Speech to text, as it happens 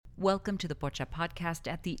Welcome to the Pocha podcast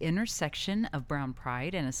at the intersection of brown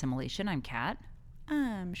pride and assimilation. I'm Kat.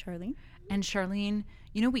 I'm Charlene. And Charlene,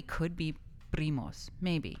 we could be primos,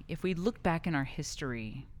 maybe. If we look back in our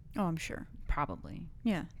history. Oh, I'm sure. Probably.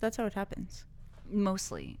 Yeah, that's how it happens.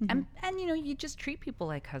 Mostly. Mm-hmm. And you just treat people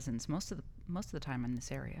like cousins most of the time in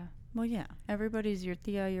this area. Well, yeah. Everybody's your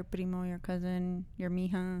tia, your primo, your cousin, your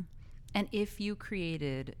mija. And if you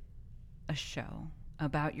created a show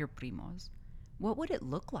about your primos, what would it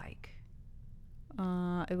look like?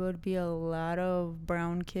 It would be a lot of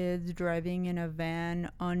brown kids driving in a van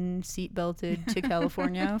unseat belted to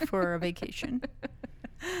California for a vacation.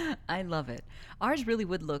 I love it. Ours really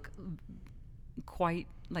would look quite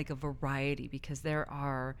like a variety because there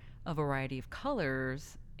are a variety of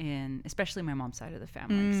colors in, especially my mom's side of the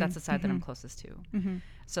family, because that's the side that I'm closest to. Mm-hmm.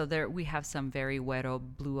 So there we have some very güero,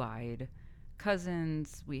 blue-eyed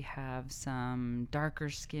cousins. We have some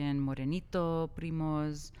darker skin, morenito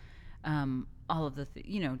primos, all of the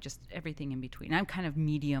just everything in between. I'm kind of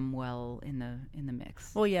medium well in the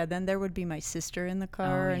mix. Well, yeah, then there would be my sister in the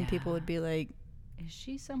car, and people would be like, is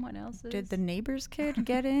she someone else's? Did the neighbor's kid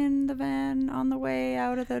get in the van on the way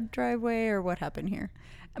out of the driveway, or what happened here?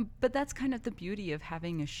 But that's kind of the beauty of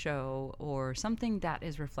having a show or something that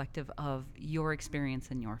is reflective of your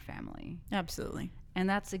experience in your family. Absolutely. And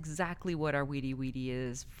that's exactly what our Wiri Wiri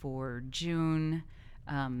is for June.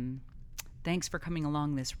 Thanks for coming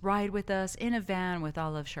along this ride with us in a van with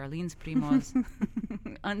all of Charlene's primos,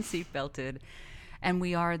 unseat belted. And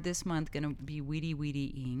we are this month going to be Wiri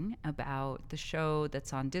Wiri-ing about the show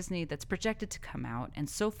that's on Disney that's projected to come out. And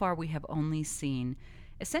so far we have only seen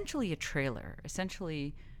essentially a trailer,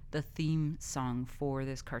 essentially the theme song for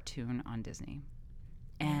this cartoon on Disney.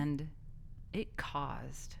 And it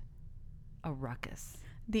caused a ruckus.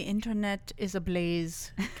 The internet is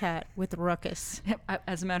ablaze, Kat, with ruckus.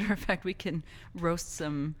 As a matter of fact, we can roast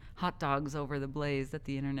some hot dogs over the blaze that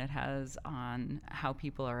the internet has on how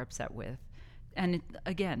people are upset with. And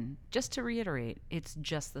again, just to reiterate, it's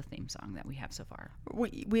just the theme song that we have so far.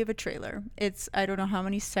 We have a trailer. It's, I don't know how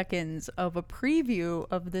many seconds of a preview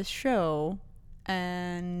of this show,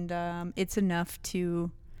 and it's enough to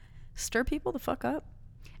stir people the fuck up.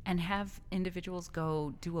 And have individuals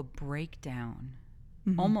go do a breakdown,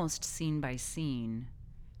 almost scene by scene,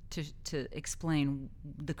 to explain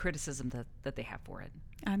the criticism that they have for it.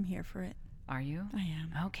 I'm here for it. Are you? I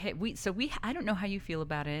am. Okay. I don't know how you feel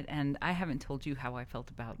about it, and I haven't told you how I felt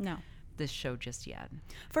about this show just yet.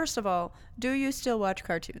 First of all, do you still watch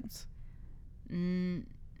cartoons?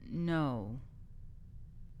 No.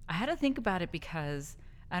 I had to think about it because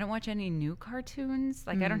I don't watch any new cartoons.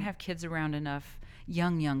 Like I don't have kids around enough,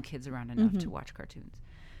 young kids around enough to watch cartoons.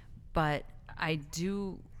 But I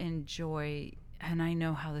do enjoy, and I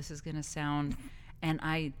know how this is going to sound, and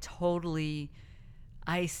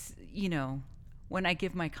when I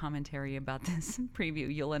give my commentary about this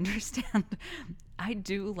preview, you'll understand. I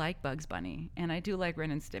do like Bugs Bunny, and I do like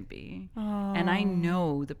Ren and Stimpy. Oh. And I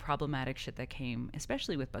know the problematic shit that came,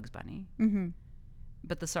 especially with Bugs Bunny. Mm-hmm.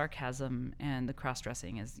 But the sarcasm and the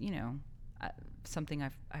cross-dressing is, something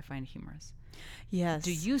I find humorous. Yes.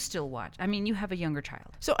 Do you still watch? I mean, you have a younger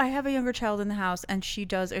child. So I have a younger child in the house, and she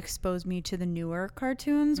does expose me to the newer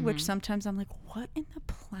cartoons, which sometimes I'm like, what in the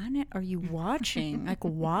planet are you watching? Like,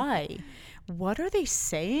 why? What are they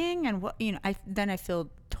saying? And what, I feel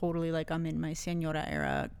totally like I'm in my Senora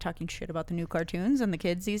era talking shit about the new cartoons and the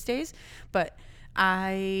kids these days. But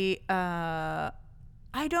I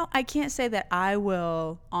can't say that I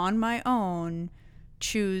will on my own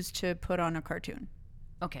choose to put on a cartoon.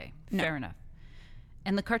 Okay, fair enough.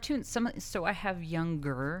 And the cartoons, so I have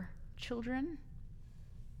younger children.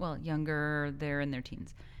 Well, younger, they're in their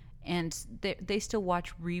teens. And they still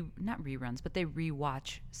watch, not reruns, but they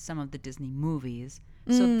rewatch some of the Disney movies.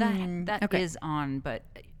 So that is on, but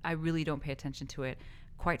I really don't pay attention to it.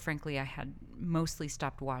 Quite frankly, I had mostly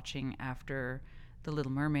stopped watching after The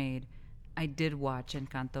Little Mermaid. I did watch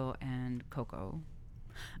Encanto and Coco.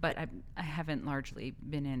 But I haven't largely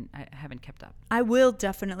I haven't kept up. I will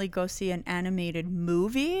definitely go see an animated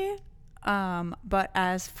movie. But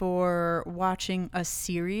as for watching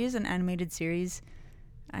an animated series,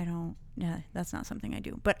 that's not something I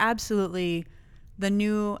do. But absolutely, the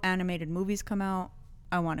new animated movies come out,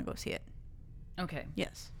 I want to go see it. Okay.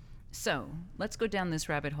 Yes. So let's go down this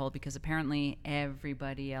rabbit hole because apparently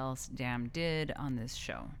everybody else did on this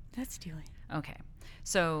show. That's dealing. Okay.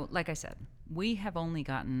 So like I said, we have only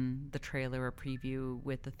gotten the trailer or preview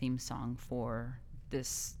with the theme song for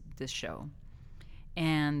this show.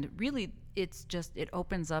 And really, it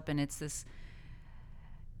opens up and it's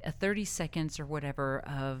a 30 seconds or whatever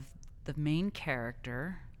of the main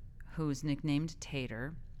character, who's nicknamed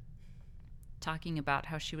Tater, talking about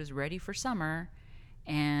how she was ready for summer,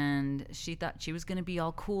 and she thought she was going to be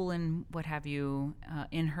all cool and what have you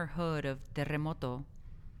in her hood of Terremoto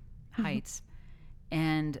Heights,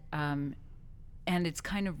 and it's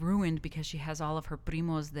kind of ruined because she has all of her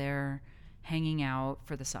primos there hanging out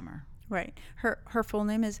for the summer. Right. Her full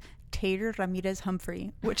name is Tater Ramirez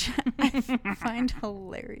Humphrey, which I find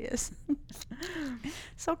hilarious.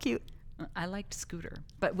 So cute. I liked Scooter,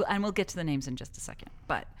 and we'll get to the names in just a second.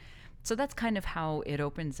 But so that's kind of how it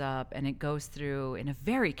opens up, and it goes through in a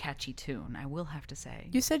very catchy tune, I will have to say.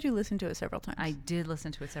 You said you listened to it several times. I did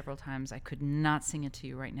listen to it several times. I could not sing it to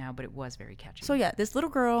you right now, but it was very catchy. So yeah, this little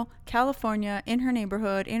girl, California, in her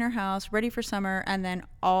neighborhood, in her house, ready for summer, and then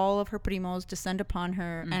all of her primos descend upon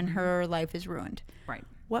her, and her life is ruined. Right.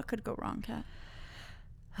 What could go wrong, Kat?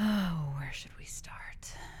 Oh, where should we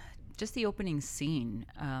start? Just the opening scene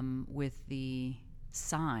with the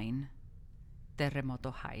sign,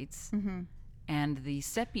 Terremoto Heights, and the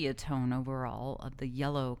sepia tone overall of the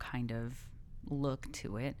yellow kind of look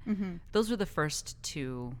to it. Those were the first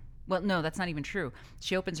two. Well, no, that's not even true.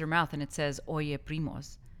 She opens her mouth and it says, Oye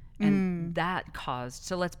Primos. And that caused,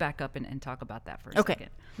 so let's back up and talk about that for a second.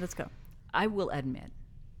 Let's go. I will admit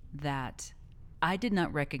that I did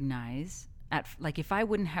not recognize, if I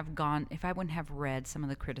wouldn't have read some of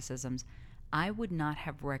the criticisms, I would not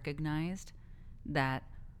have recognized that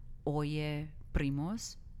Oye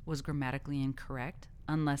Primos was grammatically incorrect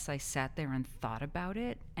unless I sat there and thought about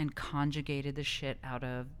it and conjugated the shit out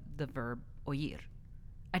of the verb oír.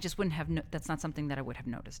 I just wouldn't have, that's not something that I would have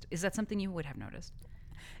noticed. Is that something you would have noticed?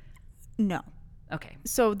 No. Okay.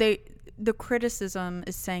 So the criticism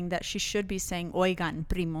is saying that she should be saying oigan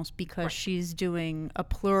primos because she's doing a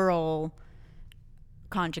plural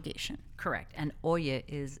conjugation. Correct. And oye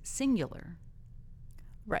is singular.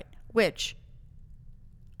 Right. Which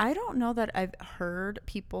I don't know that I've heard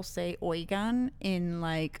people say oigan in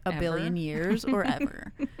like a billion years or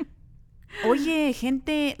ever. Oye,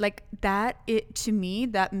 gente, like that, it to me,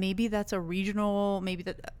 that maybe that's a regional, maybe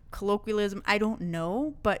that colloquialism, I don't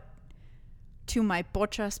know, but to my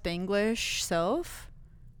pocha Spanglish self,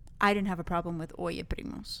 I didn't have a problem with oye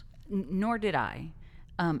primos. Nor did I.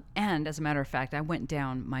 And as a matter of fact, I went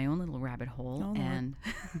down my own little rabbit hole and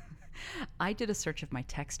I did a search of my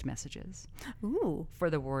text messages for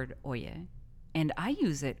the word oye. And I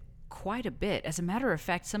use it quite a bit. As a matter of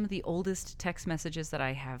fact, some of the oldest text messages that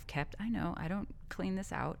I have kept, I know, I don't clean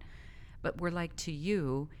this out, but were like to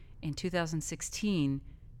you in 2016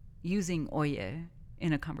 using oye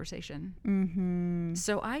in a conversation.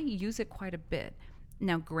 So I use it quite a bit.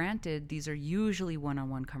 Now, granted, these are usually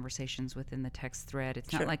one-on-one conversations within the text thread.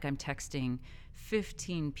 It's not like I'm texting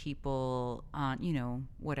 15 people on,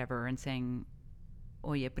 whatever, and saying,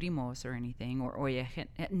 oye primos or anything, or oye,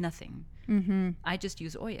 nothing. I just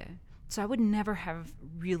use oye. So I would never have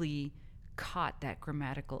really caught that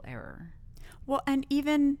grammatical error. Well, and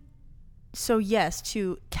even, so yes,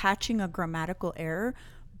 to catching a grammatical error,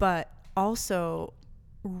 but also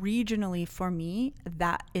regionally for me,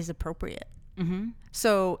 that is appropriate.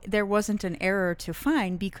 So there wasn't an error to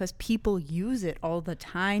find because people use it all the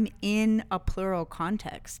time in a plural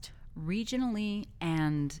context. Regionally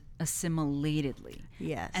and assimilatedly.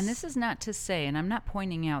 Yes. And this is not to say, and I'm not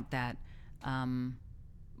pointing out that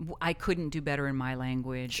I couldn't do better in my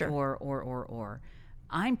language or.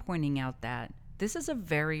 I'm pointing out that this is a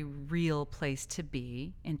very real place to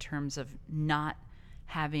be in terms of not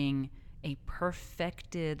having a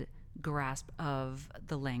perfected grasp of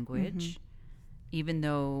the language. Even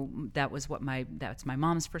though that's my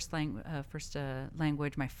mom's first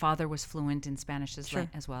language. My father was fluent in Spanish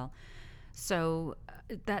as well. So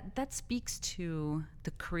that speaks to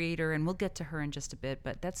the creator, and we'll get to her in just a bit,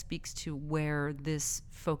 but that speaks to where this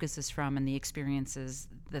focus is from and the experiences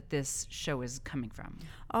that this show is coming from.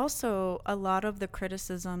 Also, a lot of the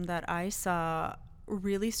criticism that I saw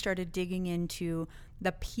really started digging into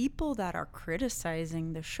the people that are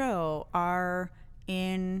criticizing the show are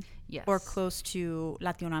in or close to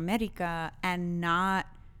Latin America and not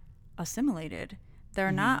assimilated.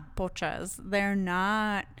 They're not pochas. They're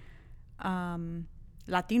not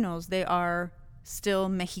Latinos. They are still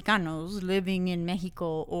Mexicanos living in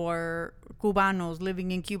Mexico or Cubanos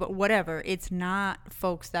living in Cuba, whatever. It's not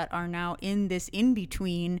folks that are now in this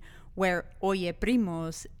in-between where oye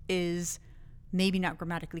primos is maybe not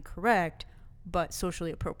grammatically correct, but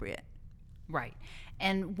socially appropriate. Right.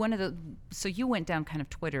 And so you went down kind of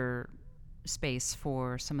Twitter space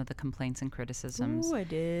for some of the complaints and criticisms. Oh, I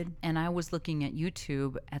did. And I was looking at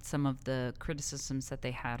YouTube at some of the criticisms that they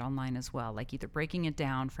had online as well, like either breaking it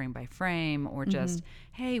down frame by frame or just,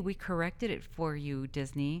 hey, we corrected it for you,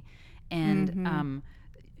 Disney. And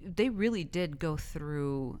they really did go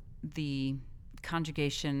through the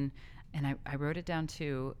conjugation, and I wrote it down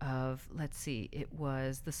too, of, let's see, it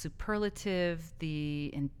was the superlative,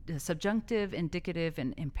 the subjunctive, indicative,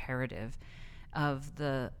 and imperative of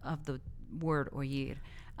the word oír.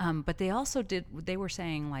 But they also they were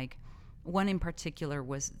saying, like, one in particular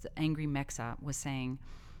was the angry Mexa was saying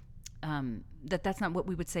that's not what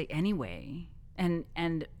we would say anyway.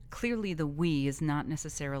 And clearly the we is not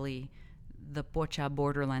necessarily the Pocha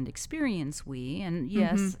borderland experience we. And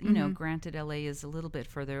yes, you know, granted LA is a little bit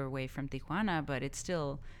further away from Tijuana, but it's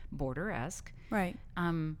still border-esque. Right.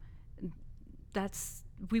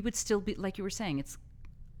 We would still be, like you were saying, it's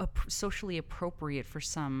socially appropriate for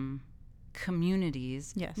some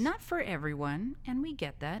communities, yes, not for everyone, and we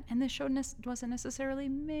get that, and the show wasn't necessarily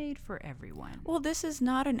made for everyone. Well, this is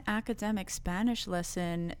not an academic Spanish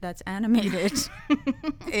lesson that's animated.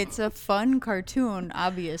 It's a fun cartoon,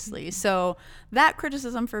 obviously. So that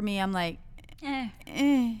criticism for me, I'm like,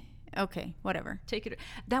 okay, whatever, take it.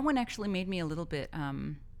 That one actually made me a little bit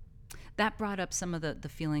that brought up some of the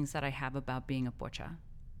feelings that I have about being a pocha.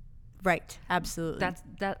 Right, absolutely.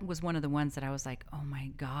 That was one of the ones that I was like, oh my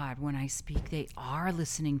God, when I speak, they are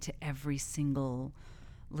listening to every single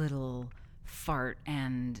little fart,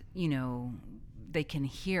 and, you know, they can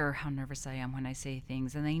hear how nervous I am when I say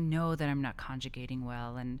things, and they know that I'm not conjugating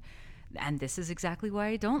well, and this is exactly why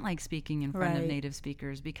I don't like speaking in front of native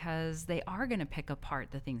speakers, because they are going to pick apart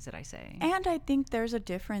the things that I say. And I think there's a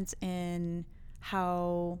difference in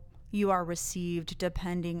how you are received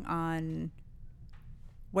depending on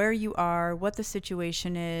where you are, what the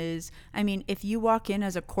situation is. I mean, if you walk in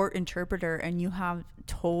as a court interpreter and you have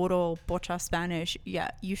total Pocha Spanish,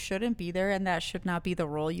 yeah, you shouldn't be there, and that should not be the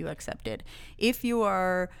role you accepted. If you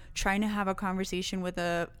are trying to have a conversation with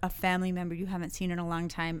a family member you haven't seen in a long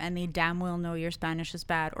time, and they damn well know your Spanish is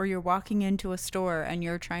bad, or you're walking into a store and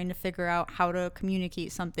you're trying to figure out how to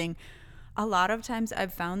communicate something, a lot of times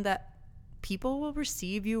I've found that people will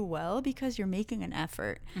receive you well because you're making an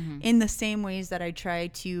effort, in the same ways that I try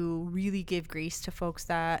to really give grace to folks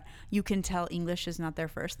that you can tell English is not their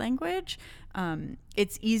first language.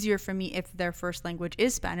 It's easier for me if their first language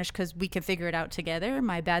is Spanish, because we can figure it out together.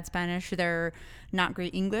 My bad Spanish, their not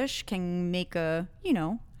great English can make a, you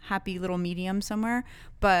know, happy little medium somewhere.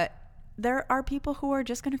 But there are people who are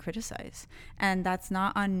just going to criticize, and that's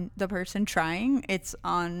not on the person trying, it's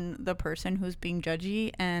on the person who's being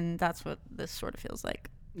judgy, and that's what this sort of feels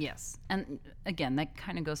like. Yes. And again, that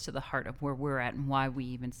kind of goes to the heart of where we're at and why we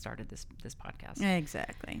even started this podcast.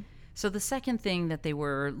 Exactly. So the second thing that they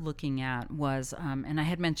were looking at was, and I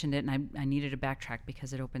had mentioned it, and I needed to backtrack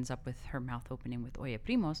because it opens up with her mouth opening with Oye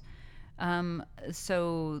Primos.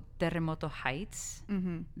 So Terremoto Heights,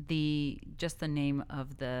 just the name of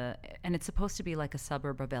and it's supposed to be like a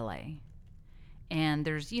suburb of LA. And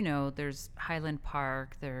there's Highland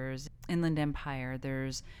Park, there's Inland Empire,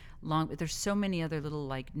 there's so many other little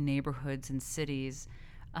like neighborhoods and cities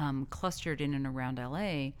clustered in and around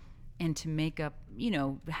LA. And to make up,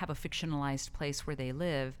 have a fictionalized place where they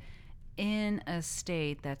live in a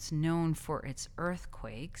state that's known for its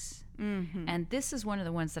earthquakes. And this is one of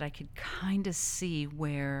the ones that I could kind of see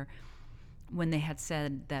where, when they had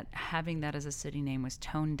said that having that as a city name was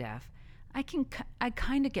tone deaf, I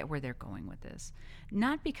kind of get where they're going with this.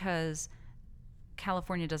 Not because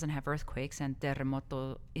California doesn't have earthquakes, and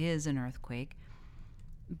terremoto is an earthquake,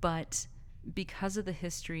 but because of the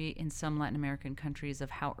history in some Latin American countries of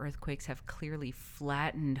how earthquakes have clearly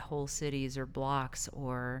flattened whole cities or blocks,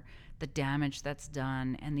 or the damage that's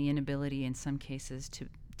done and the inability in some cases to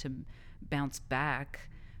bounce back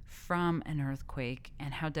from an earthquake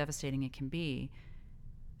and how devastating it can be.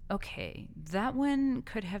 Okay, that one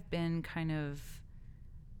could have been kind of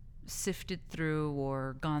sifted through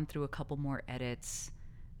or gone through a couple more edits,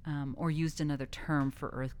 or used another term for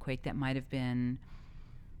earthquake that might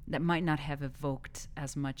not have evoked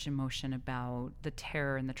as much emotion about the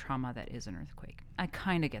terror and the trauma that is an earthquake. I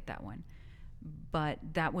kind of get that one. But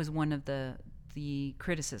that was one of the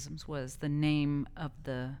criticisms, was the name of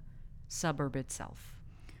the suburb itself.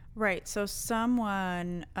 Right. So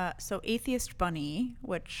Atheist Bunny,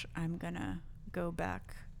 which I'm going to go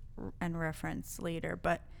back and reference later,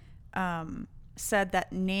 but said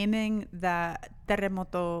that naming that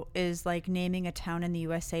Terremoto is like naming a town in the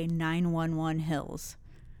USA 911 Hills.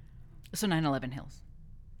 So 9/11 Hills.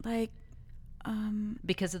 Like,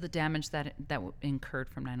 because of the damage that incurred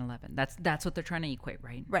from 9/11. That's what they're trying to equate,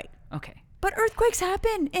 right? Right. Okay. But earthquakes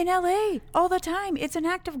happen in LA all the time. It's an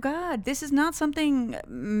act of God. This is not something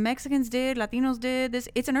Mexicans did, Latinos did.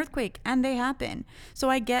 It's an earthquake, and they happen. So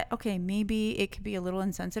I get, okay, maybe it could be a little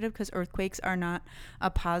insensitive because earthquakes are not a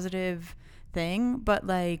positive thing, but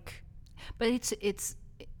like, But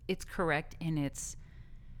it's correct in its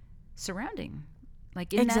surrounding.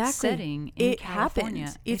 Like in exactly. that setting in It California,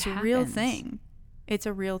 happens. It's a real thing. It's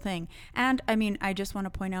a real thing. And I mean, I just want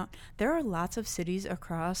to point out there are lots of cities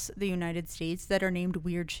across the United States that are named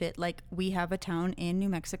weird shit. Like we have a town in New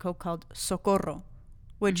Mexico called Socorro,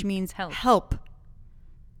 which means help.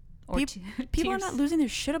 Or People are not losing their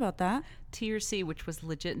shit about that. TRC, which was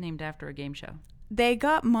legit named after a game show. They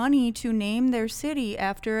got money to name their city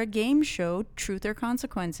after a game show, Truth or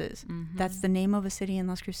Consequences. Mm-hmm. That's the name of a city in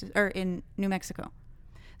Las Cruces, or in New Mexico.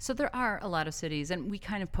 So there are a lot of cities, and we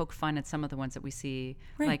kind of poke fun at some of the ones that we see,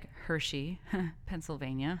 like Hershey,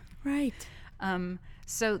 Pennsylvania. Right.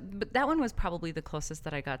 But that one was probably the closest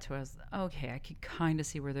that I got to. I was, okay, I could kind of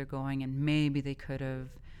see where they're going, and maybe they could have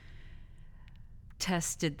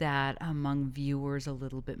tested that among viewers a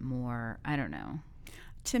little bit more. I don't know.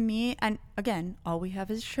 To me, and again, all we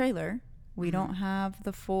have is a trailer. We don't have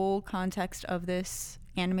the full context of this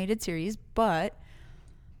animated series, but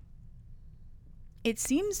it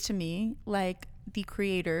seems to me like the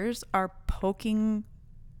creators are poking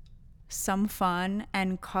some fun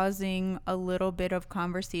and causing a little bit of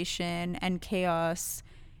conversation and chaos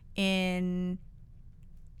in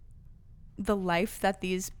the life that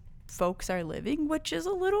these folks are living, which is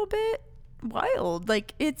a little bit wild.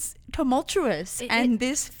 Like, it's tumultuous. And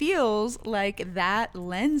this feels like that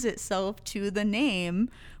lends itself to the name,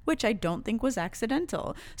 which I don't think was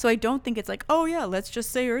accidental. So I don't think it's like, oh yeah, let's just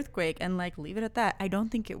say earthquake and like leave it at that. I don't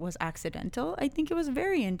think it was accidental. I think it was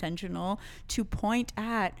very intentional to point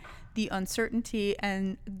at the uncertainty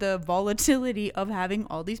and the volatility of having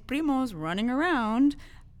all these primos running around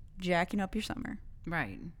jacking up your summer.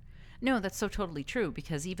 Right. No, that's so totally true,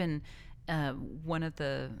 because even one of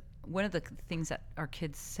the things that our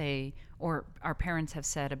kids say, or our parents have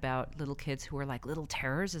said about little kids who are like little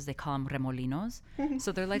terrors, as they call them, remolinos.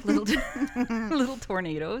 So they're like little little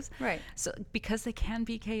tornadoes. Right. So because they can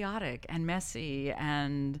be chaotic and messy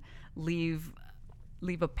and leave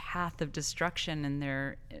a path of destruction in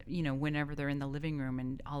their, whenever they're in the living room,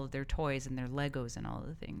 and all of their toys and their Legos and all of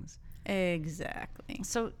the things. Exactly.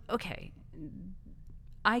 So, okay.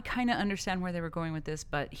 I kind of understand where they were going with this,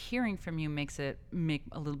 but hearing from you makes it make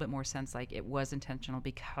a little bit more sense. Like, it was intentional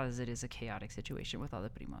because it is a chaotic situation with all the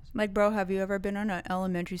primos. Like, bro, have you ever been on an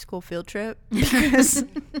elementary school field trip? Because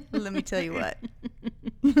let me tell you what.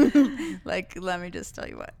 Let me just tell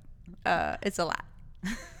you what. It's a lot.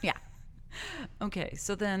 Yeah. Okay,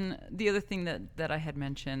 so then the other thing that I had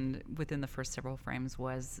mentioned within the first several frames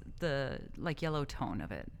was the yellow tone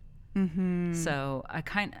of it. Mm-hmm. So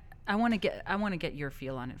I want to get your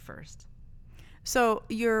feel on it first. So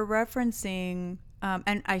you're referencing,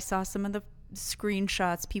 and I saw some of the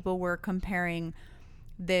screenshots. People were comparing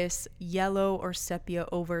this yellow or sepia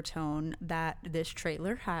overtone that this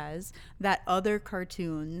trailer has that other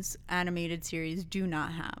cartoons, animated series do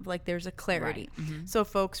not have. Like, there's a clarity. Right. Mm-hmm. So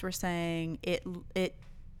folks were saying it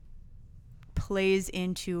plays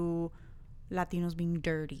into Latinos being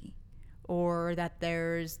dirty, or that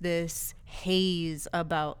there's this haze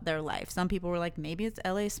about their life. Some people were like, maybe it's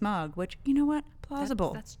LA smog, which, you know what?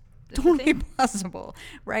 Plausible. That's totally plausible.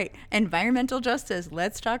 Right. Environmental justice.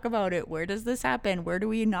 Let's talk about it. Where does this happen? Where do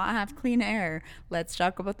we not have clean air? Let's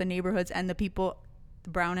talk about the neighborhoods and the people, the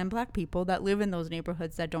brown and black people that live in those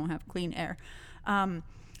neighborhoods that don't have clean air. I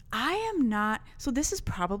am not. So this is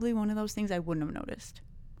probably one of those things I wouldn't have noticed.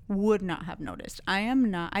 Would not have noticed. I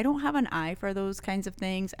don't have an eye for those kinds of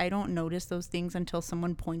things. I don't notice those things until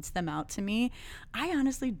someone points them out to me. I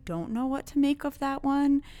honestly don't know what to make of that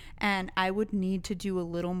one, and I would need to do a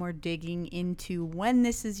little more digging into when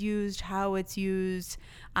this is used, how it's used.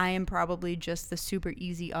 I am probably just the super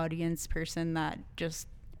easy audience person that just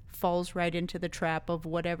falls right into the trap of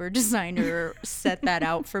whatever designer set that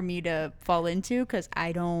out for me to fall into, because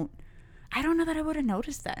I don't know that I would have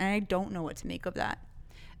noticed that, and I don't know what to make of that.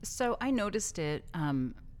 So I noticed it,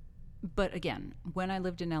 but again, when I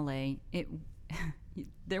lived in LA,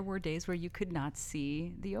 there were days where you could not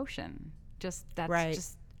see the ocean. Just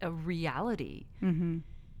just a reality. Mm-hmm.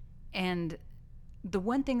 And the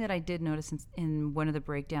one thing that I did notice in one of the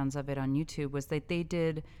breakdowns of it on YouTube was that they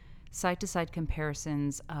did side-to-side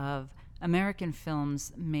comparisons of American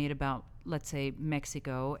films made about, let's say,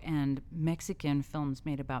 Mexico, and Mexican films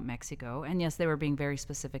made about Mexico. And yes, they were being very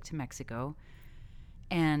specific to Mexico.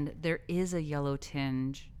 And there is a yellow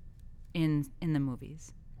tinge in the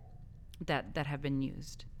movies that have been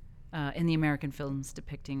used in the American films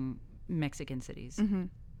depicting Mexican cities. Mm-hmm.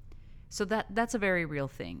 So that's a very real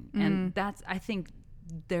thing. Mm-hmm. And I think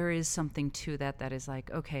there is something to that is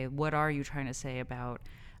like, okay, what are you trying to say about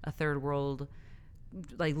a third world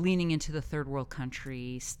like leaning into the third world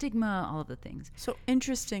country stigma, all of the things. So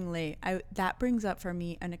interestingly, that brings up for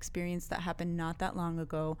me an experience that happened not that long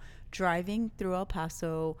ago, driving through El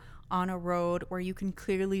Paso on a road where you can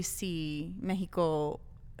clearly see Mexico,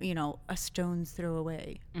 you know, a stone's throw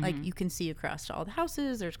away. Mm-hmm. Like you can see across to all the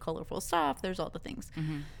houses, there's colorful stuff, there's all the things.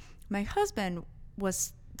 Mm-hmm. My husband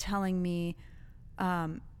was telling me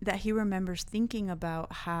that he remembers thinking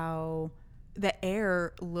about how the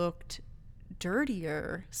air looked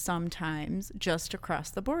dirtier sometimes just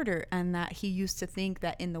across the border, and that he used to think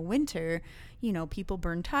that in the winter, you know, people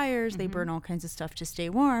burn tires, they burn all kinds of stuff to stay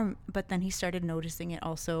warm, but then he started noticing it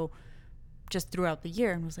also just throughout the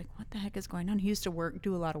year and was like, what the heck is going on? He used to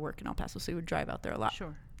do a lot of work in El Paso, so he would drive out there a lot.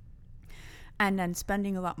 Sure. And then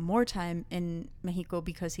spending a lot more time in Mexico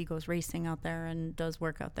because he goes racing out there and does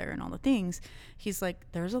work out there and all the things. He's like,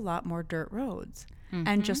 there's a lot more dirt roads. Mm-hmm.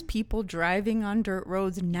 And just people driving on dirt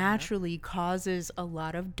roads naturally causes a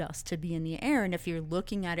lot of dust to be in the air. And if you're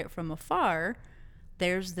looking at it from afar,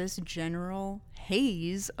 there's this general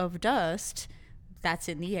haze of dust that's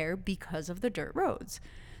in the air because of the dirt roads.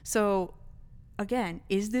 So again,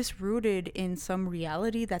 is this rooted in some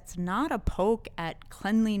reality that's not a poke at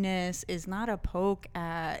cleanliness, is not a poke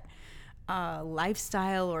at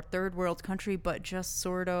lifestyle or third world country, but just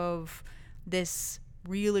sort of this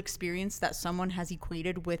real experience that someone has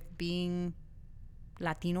equated with being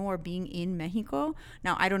Latino or being in Mexico?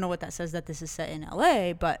 Now, I don't know what that says that this is set in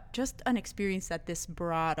LA, but just an experience that this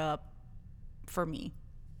brought up for me.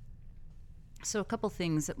 So a couple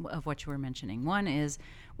things of what you were mentioning. One is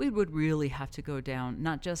we would really have to go down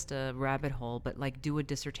not just a rabbit hole, but like do a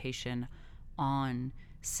dissertation on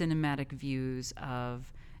cinematic views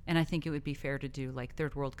of, and I think it would be fair to do like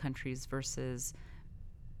third world countries versus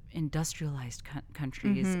industrialized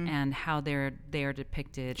countries and how they are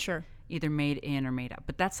depicted. Sure. Either made in or made up.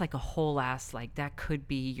 But that's like a whole ass, like that could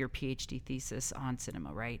be your PhD thesis on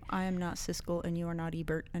cinema, right? I am not Siskel and you are not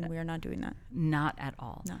Ebert, and we are not doing that. Not at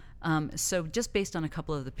all. No. So just based on a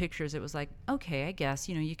couple of the pictures, it was like, okay, I guess,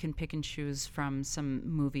 you know, you can pick and choose from some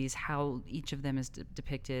movies how each of them is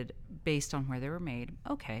depicted based on where they were made.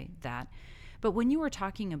 Okay, that. But when you were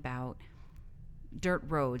talking about dirt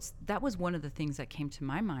roads, that was one of the things that came to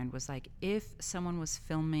my mind was like, if someone was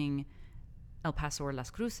filming El Paso or Las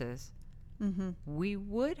Cruces, we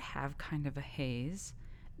would have kind of a haze,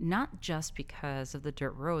 not just because of the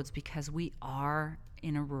dirt roads, because we are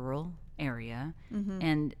in a rural area.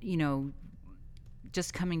 And, you know,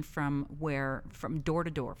 just coming from door to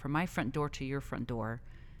door, from my front door to your front door,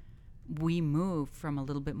 we moved from a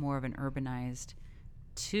little bit more of an urbanized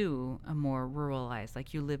to a more ruralized,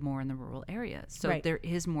 like you live more in the rural area. So there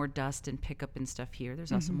is more dust and pickup and stuff here.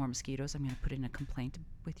 There's also more mosquitoes. I'm going to put in a complaint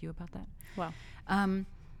with you about that. Wow.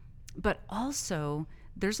 But also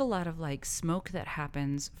there's a lot of like smoke that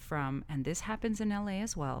happens from, and this happens in LA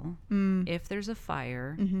as well. If there's a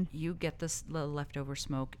fire, you get this leftover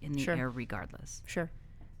smoke in the air regardless. Sure.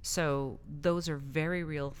 So those are very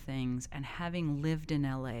real things. And having lived in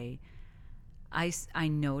LA, I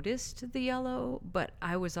noticed the yellow, but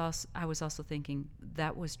I was also thinking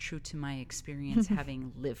that was true to my experience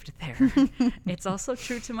having lived there. It's also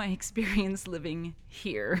true to my experience living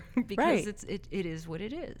here because it is what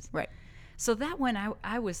it is. Right. So that one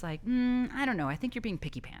I was like, I don't know. I think you're being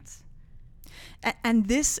picky pants. And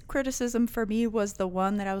this criticism for me was the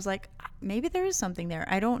one that I was like, maybe there is something there.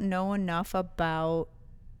 I don't know enough about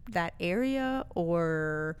that area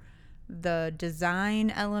or the design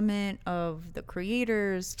element of the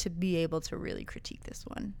creators to be able to really critique this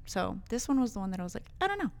one. So this one was the one that I was like, I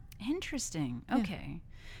don't know. Interesting. Okay.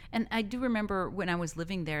 And I do remember when I was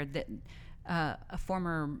living there that a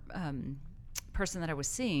former person that I was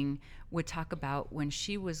seeing would talk about when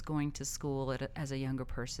she was going to school as a younger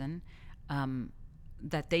person,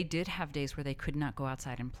 that they did have days where they could not go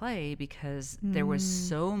outside and play because there was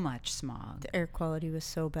so much smog. The air quality was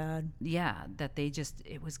so bad. Yeah, that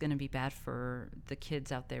it was going to be bad for the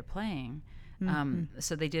kids out there playing.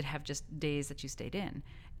 So they did have just days that you stayed in.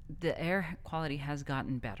 The air quality has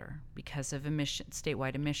gotten better because of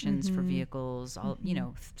statewide emissions for vehicles, all you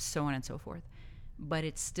know, so on and so forth. But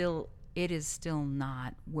it is still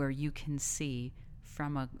not where you can see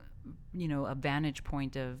from a vantage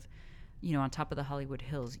point of, you know, on top of the Hollywood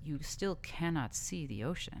Hills, you still cannot see the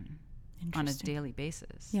ocean on a daily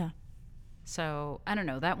basis. Yeah. So I don't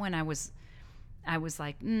know. That one I was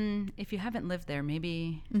like, if you haven't lived there,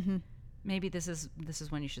 maybe this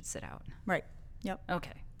is when you should sit out. Right. Yep.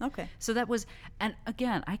 Okay. So that was, and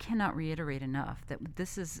again, I cannot reiterate enough that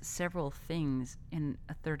this is several things in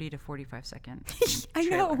a 30 to 45 second I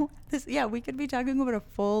know. We could be talking about a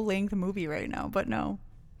full length movie right now, but no.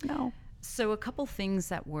 So a couple things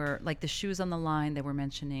that were like the shoes on the line. They were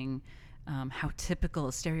mentioning how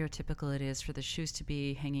stereotypical it is for the shoes to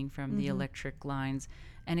be hanging from the electric lines,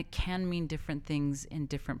 and it can mean different things in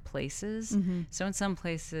different places. So in some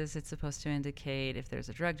places, it's supposed to indicate if there's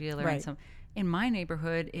a drug dealer. Right. In my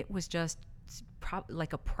neighborhood, it was just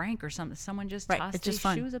like a prank or something. Someone just tossed these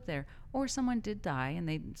shoes up there, or someone did die and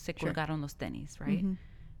they se colgaron los tenis, right?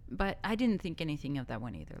 But I didn't think anything of that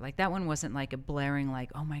one either. Like that one wasn't like a blaring,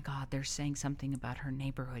 like, oh my God, they're saying something about her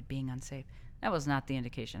neighborhood being unsafe. That was not the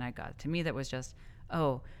indication I got. To me, that was just,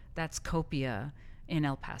 oh, that's Copia in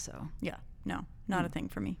El Paso. Yeah, no, not a thing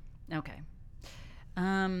for me. Okay.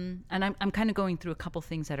 And I'm kind of going through a couple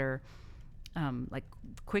things that are like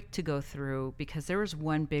quick to go through, because there was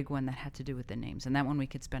one big one that had to do with the names, and that one we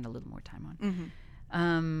could spend a little more time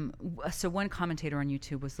on. So one commentator on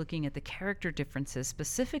YouTube was looking at the character differences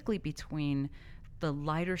specifically between the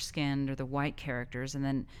lighter skinned or the white characters, and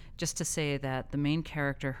then just to say that the main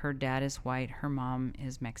character, her dad is white, her mom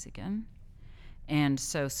is Mexican, and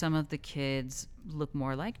so some of the kids look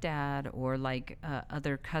more like dad or like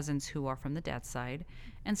other cousins who are from the dad's side,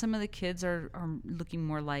 and some of the kids are looking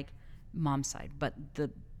more like mom's side. But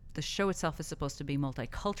the show itself is supposed to be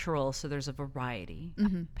multicultural, so there's a variety, a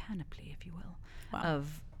panoply, if you will,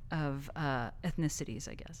 of ethnicities,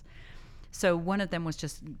 I guess. So one of them was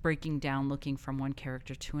just breaking down, looking from one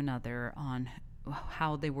character to another on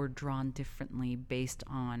how they were drawn differently based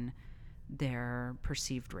on their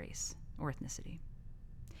perceived race or ethnicity.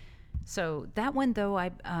 So that one, though,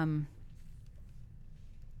 I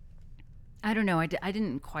don't know. I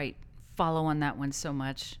didn't quite follow on that one so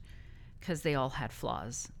much because they all had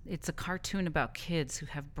flaws. It's a cartoon about kids who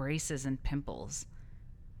have braces and pimples.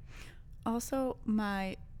 Also,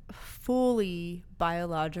 my fully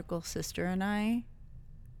biological sister and I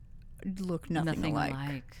look nothing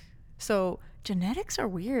alike. So genetics are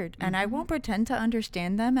weird, and I won't pretend to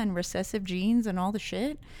understand them and recessive genes and all the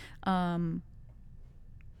shit. God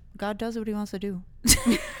does what he wants to do.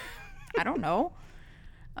 I don't know.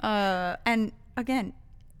 And again,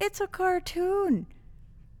 it's a cartoon.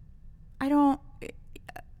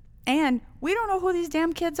 And we don't know who these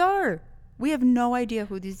damn kids are. We have no idea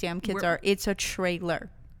who these damn kids are. It's a trailer.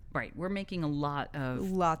 Right. We're making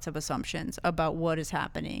lots of assumptions about what is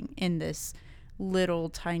happening in this little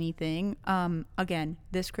tiny thing. Again,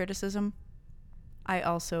 this criticism, I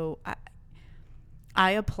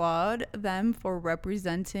applaud them for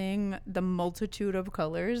representing the multitude of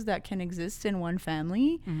colors that can exist in one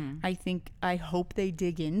family. I hope they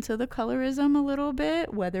dig into the colorism a little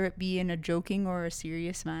bit, whether it be in a joking or a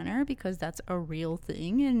serious manner, because that's a real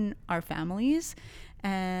thing in our families.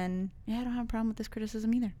 And yeah, I don't have a problem with this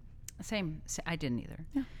criticism either. Same. I didn't either.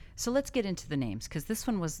 Yeah. So let's get into the names, because this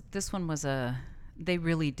one was they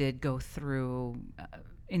really did go through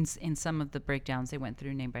in some of the breakdowns. They went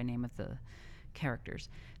through name by name of the characters.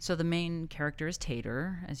 So the main character is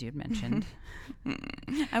Tater, as you had mentioned.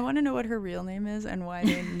 I want to know what her real name is and why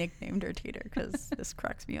they nicknamed her Tater, because this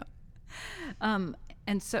cracks me up.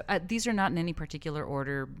 And so these are not in any particular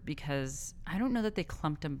order, because I don't know that they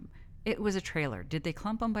clumped them. It was a trailer. Did they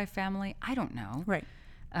clump them by family? I don't know. Right.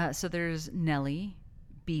 So there's Nelly,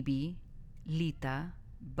 Bibi, Lita,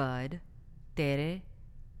 Bud, Tere,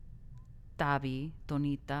 Tabi,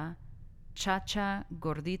 Tonita, Chacha,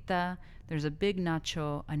 Gordita. There's a big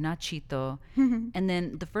Nacho, a Nachito. And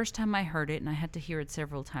then the first time I heard it, and I had to hear it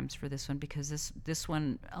several times for this one, because this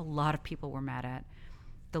one a lot of people were mad at.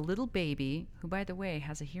 The little baby, who by the way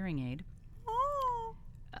has a hearing aid. Oh.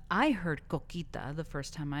 I heard Coquita the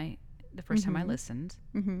first time I listened.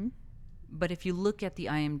 But if you look at the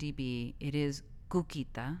IMDb, it is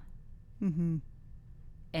Cuquita.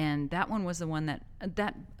 And that one was the one that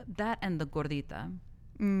and the Gordita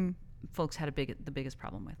folks had the biggest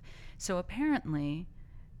problem with. So apparently,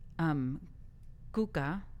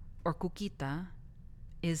 Cuca or Cuquita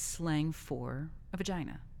is slang for a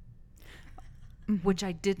vagina, which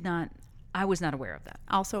I was not aware of that.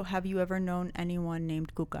 Also, have you ever known anyone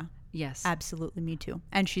named Cuca? Yes. Absolutely, me too.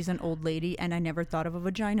 And she's an old lady, and I never thought of a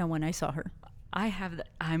vagina when I saw her. I have that.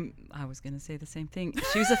 I was going to say the same thing.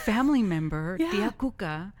 She was a family member, Yeah. Tia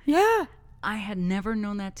Cuca. Yeah. I had never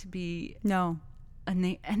known that to be No. a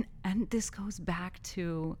name. And this goes back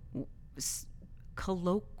to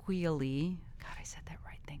colloquially, God, I said that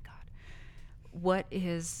right, thank God. What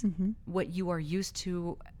is what you are used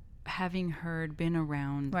to having heard, been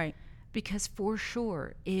around. Right. Because for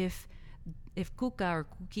sure, if Cuca or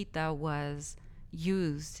Cuquita was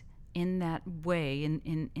used in that way,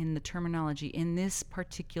 in the terminology, in this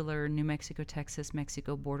particular New Mexico, Texas,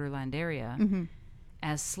 Mexico borderland area,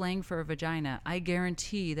 as slang for a vagina, I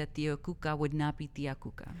guarantee that Tio Cuca would not be Tia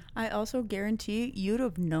Cuca. I also guarantee you'd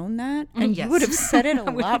have known that, and Yes. you would have said it a I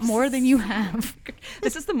would lot have more than you have.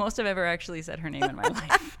 This is the most I've ever actually said her name in my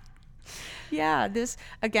life. Yeah, this,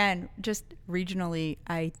 again, just regionally,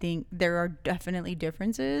 I think there are definitely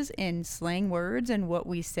differences in slang words and what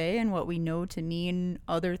we say and what we know to mean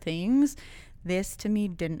other things. This, to me,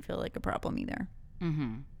 didn't feel like a problem either.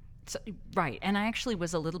 Mm-hmm. So, right. And I actually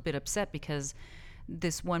was a little bit upset because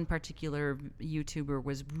this one particular YouTuber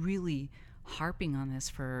was really harping on this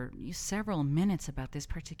for several minutes about this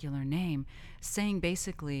particular name, saying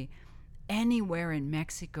basically, anywhere in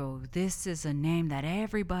Mexico, this is a name that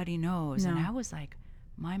everybody knows. No. And I was like,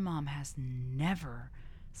 my mom has never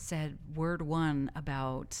said word one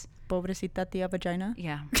about... Pobrecita tia vagina?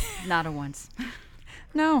 Yeah, not a once.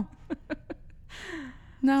 No.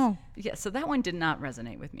 No. Yeah, so that one did not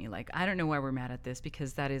resonate with me. Like, I don't know why we're mad at this,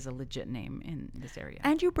 because that is a legit name in this area.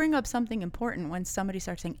 And you bring up something important when somebody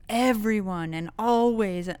starts saying everyone and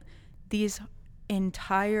always, these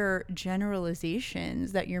entire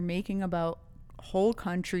generalizations that you're making about whole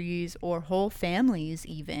countries or whole families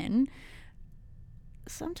even.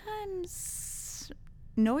 Sometimes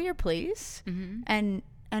know your place and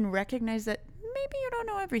recognize that maybe you don't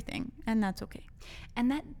know everything, and that's okay.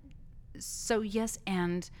 And that, so yes,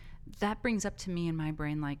 and that brings up to me in my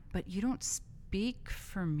brain, like, but you don't speak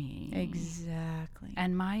for me. Exactly.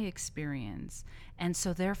 And my experience. And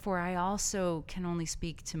so therefore I also can only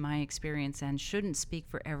speak to my experience and shouldn't speak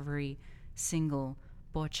for every single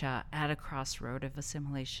pocha at a crossroad of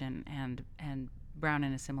assimilation and brown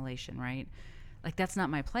in assimilation, right? Like, that's not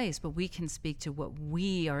my place, but we can speak to what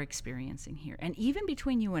we are experiencing here. And even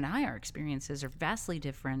between you and I, our experiences are vastly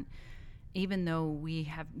different, even though we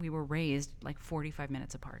were raised like 45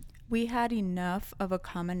 minutes apart. We had enough of a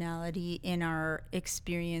commonality in our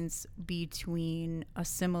experience between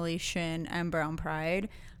assimilation and brown pride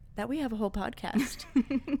that we have a whole podcast.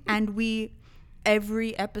 And we,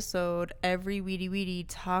 every episode, every Wiri Wiri,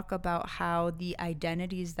 talk about how the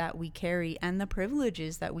identities that we carry and the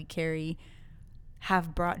privileges that we carry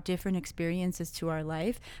have brought different experiences to our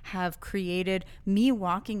life, have created me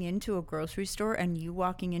walking into a grocery store and you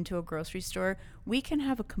walking into a grocery store. We can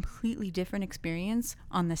have a completely different experience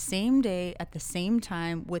on the same day at the same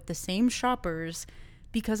time with the same shoppers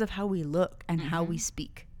because of how we look and how we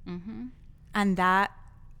speak. And that,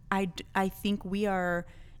 I think we are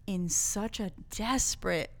in such a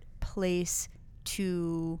desperate place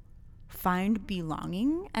to find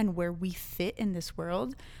belonging and where we fit in this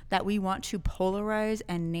world that we want to polarize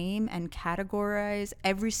and name and categorize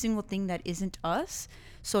every single thing that isn't us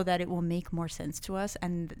so that it will make more sense to us.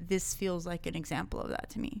 And this feels like an example of that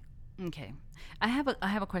to me. Okay. I have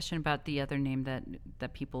a question about the other name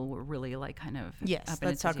that people were really like kind of... Yes,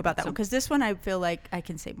 let's talk about that one, because this one I feel like I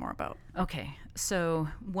can say more about. Okay. So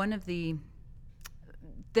one of the...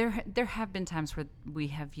 There have been times where we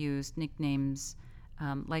have used nicknames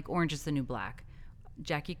like Orange is the New Black.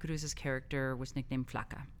 Jackie Cruz's character was nicknamed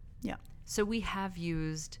Flaca. Yeah. So we have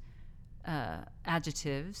used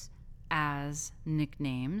adjectives as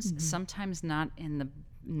nicknames, sometimes not in the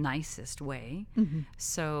nicest way.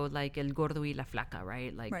 So like El Gordo y la Flaca,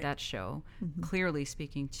 right? Like that show, clearly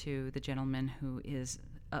speaking to the gentleman who is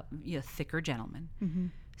a thicker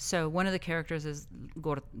gentleman. So one of the characters is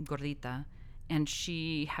Gordita, and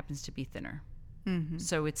she happens to be thinner.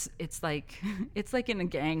 So it's like in a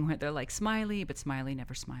gang where they're like Smiley, but Smiley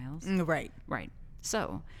never smiles. Right.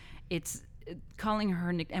 So it's calling her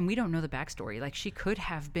and we don't know the backstory. Like, she could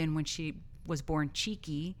have been, when she was born,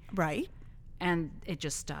 cheeky, Right. and it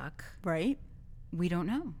just stuck. Right. We don't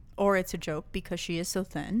know. Or it's a joke because she is so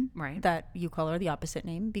thin, Right. that you call her the opposite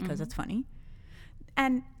name because it's funny.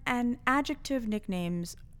 And adjective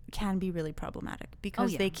nicknames can be really problematic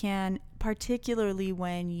because they can, particularly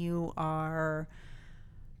when you are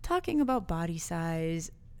talking about body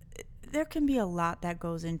size, there can be a lot that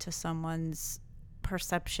goes into someone's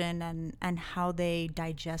perception and how they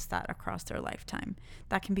digest that across their lifetime.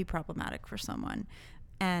 That can be problematic for someone.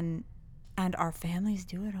 And our families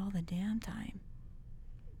do it all the damn time.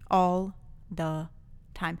 All the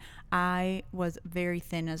time. I was very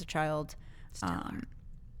thin as a child. I'm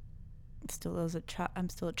still a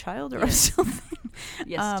child, or I'm still thin.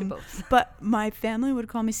 Yes, to both. But my family would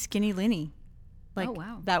call me Skinny Linny. Like, oh,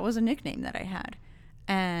 wow. That was a nickname that I had.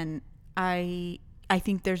 And I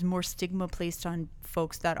think there's more stigma placed on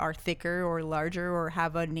folks that are thicker or larger or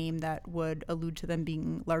have a name that would allude to them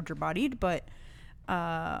being larger bodied. But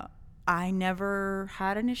I never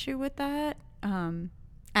had an issue with that. And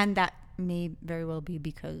that may very well be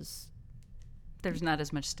because there's not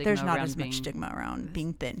as much stigma around stigma around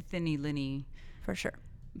being thin. Thinny, linny. For sure.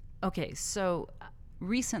 Okay, so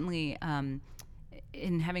recently,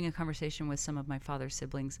 in having a conversation with some of my father's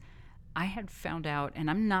siblings, I had found out, and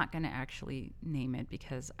I'm not going to actually name it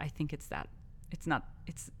because I think it's that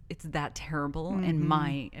terrible in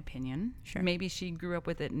my opinion. Sure. Maybe she grew up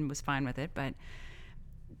with it and was fine with it, but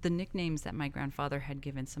the nicknames that my grandfather had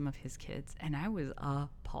given some of his kids, and I was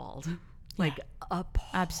appalled. Like appalled.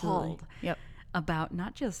 Absolutely. Yep. About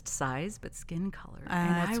not just size but skin color.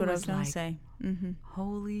 And that's what I was going to say.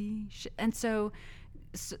 Holy shit. And so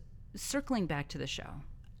circling back to the show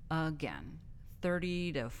again,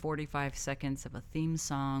 30 to 45 seconds of a theme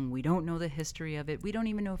song. We don't know the history of it. We don't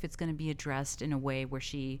even know if it's going to be addressed in a way where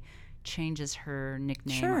she changes her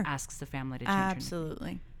nickname or asks the family to change her nickname.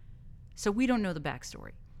 Absolutely. So we don't know the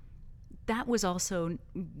backstory. That was also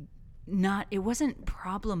not, it wasn't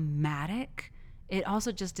problematic. It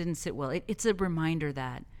also just didn't sit well. It's a reminder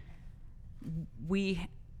that we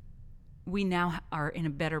now are in a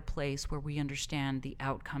better place where we understand the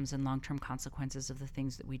outcomes and long-term consequences of the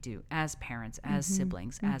things that we do as parents, as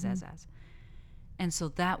siblings, as. And so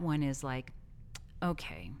that one is like,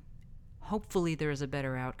 okay, hopefully there is a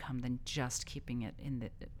better outcome than just keeping it in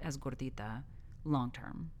as gordita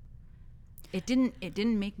long-term. It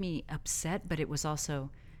didn't make me upset, but it was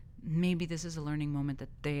also, maybe this is a learning moment that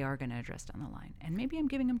they are going to address down the line. And maybe I'm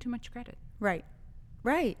giving them too much credit. Right.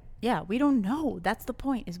 Yeah, we don't know. That's the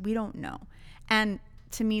point, is we don't know. And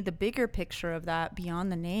to me, the bigger picture of that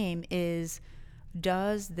beyond the name is,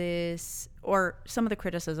 does this, or some of the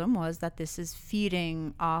criticism was that this is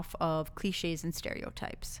feeding off of cliches and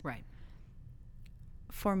stereotypes. Right.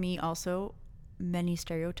 For me also, many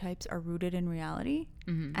stereotypes are rooted in reality,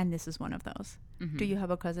 and this is one of those. Do you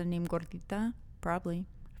have a cousin named Gordita? Probably.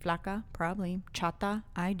 Flaca? Probably. Chata?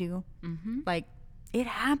 I do. Like, it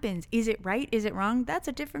happens. Is it right? Is it wrong? That's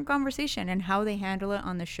a different conversation. And how they handle it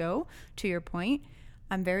on the show, to your point,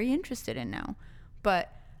 I'm very interested in now.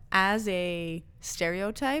 But as a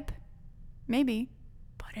stereotype, maybe,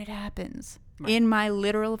 but it happens. Right. In my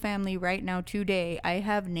literal family right now today, I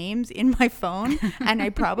have names in my phone and I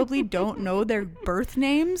probably don't know their birth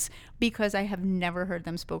names because I have never heard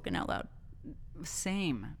them spoken out loud.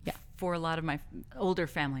 Same. Yeah. For a lot of my older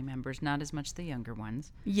family members, not as much the younger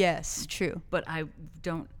ones. Yes, true. But I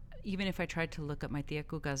don't, even if I tried to look up my Tia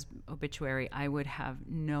Cuca's obituary, I would have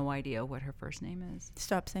no idea what her first name is.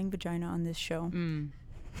 Stop saying vagina on this show.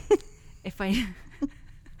 If I,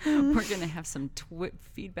 we're going to have some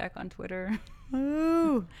feedback on Twitter.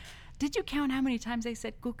 Ooh. Did you count how many times I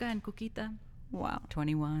said Cuca and Cuquita? Wow.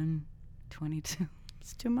 21, 22.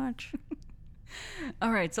 It's too much.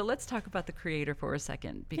 All right, so let's talk about the creator for a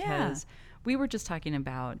second, because we were just talking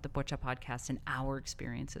about the Pocha podcast and our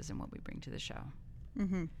experiences and what we bring to the show.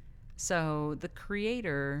 So the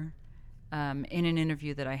creator, in an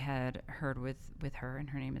interview that I had heard with her, and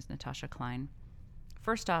her name is Natasha Klein.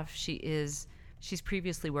 First off, she's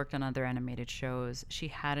previously worked on other animated shows. She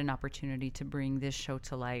had an opportunity to bring this show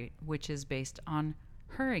to light, which is based on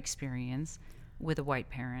her experience with a white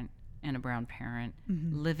parent and a brown parent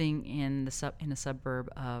living in a suburb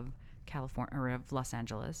of California, or of Los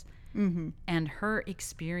Angeles, and her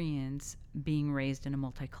experience being raised in a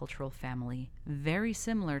multicultural family, very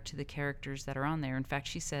similar to the characters that are on there. In fact,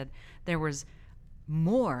 she said there was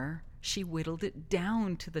more. She whittled it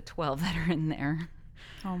down to the 12 that are in there.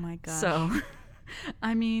 Oh my gosh. So,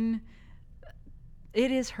 I mean, it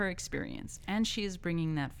is her experience, and she is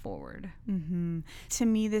bringing that forward. To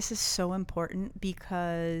me, this is so important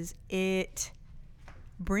because it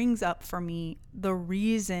brings up for me the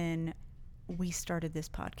reason we started this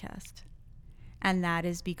podcast. And that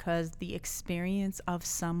is because the experience of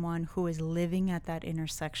someone who is living at that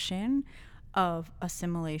intersection of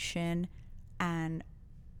assimilation and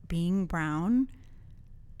being brown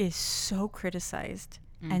is so criticized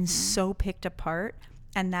and so picked apart.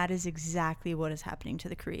 And that is exactly what is happening to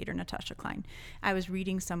the creator, Natasha Klein. I was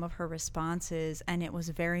reading some of her responses, and it was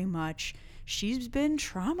very much, she's been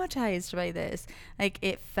traumatized by this. Like,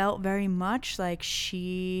 it felt very much like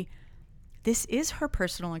this is her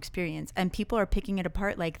personal experience, and people are picking it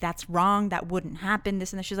apart like, that's wrong, that wouldn't happen,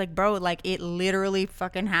 this and that. She's like, bro, like, it literally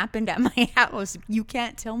fucking happened at my house. You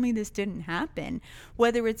can't tell me this didn't happen.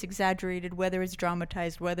 Whether it's exaggerated, whether it's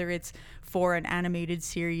dramatized, whether it's for an animated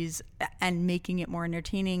series and making it more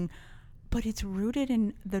entertaining, but it's rooted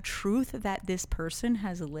in the truth that this person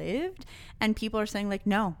has lived, and people are saying like,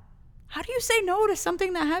 no. How do you say no to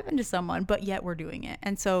something that happened to someone? But yet we're doing it.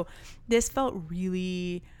 And so this felt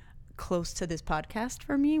really close to this podcast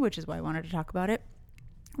for me, which is why I wanted to talk about it.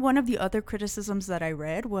 One of the other criticisms that I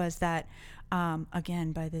read was that,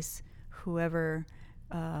 again, by this whoever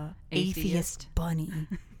atheist bunny,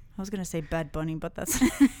 I was gonna say Bad Bunny, but that's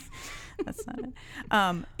that's not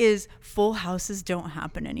it. Is full houses don't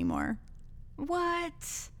happen anymore.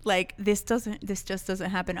 What? Like this just doesn't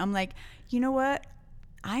happen. I'm like, you know what?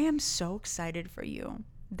 I am so excited for you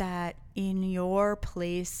that in your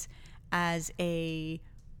place as a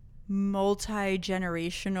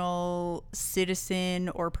multi-generational citizen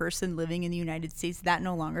or person living in the United States, that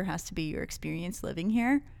no longer has to be your experience living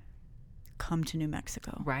here. Come to New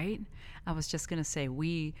Mexico. Right? I was just going to say,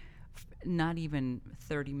 not even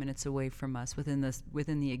 30 minutes away from us, within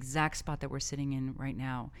the exact spot that we're sitting in right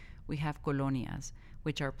now, we have colonias,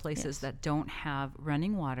 which are places that don't have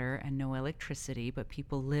running water and no electricity, but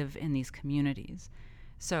people live in these communities.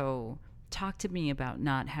 So talk to me about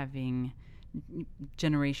not having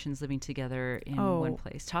generations living together in one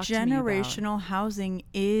place. Talk to me about generational housing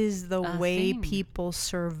is the way thing. people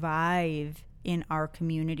survive in our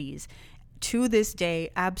communities. To this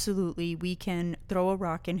day, absolutely, we can throw a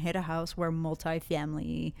rock and hit a house where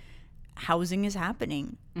multifamily housing is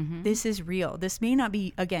happening. Mm-hmm. This is real. This may not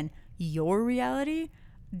be, again, your reality.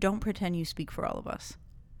 Don't pretend you speak for all of us.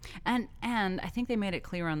 And I think they made it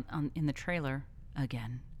clear on in the trailer,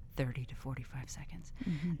 again, 30 to 45 seconds,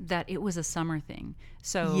 that it was a summer thing.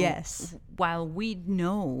 So Yes. while we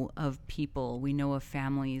know of people, we know of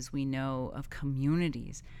families, we know of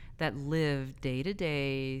communities that live day to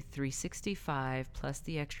day, 365 plus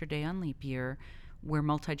the extra day on leap year, where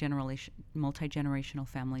multi-generational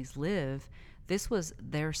families live, this was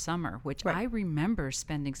their summer, which Right. I remember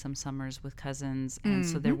spending some summers with cousins, and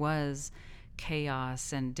so there was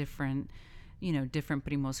chaos and different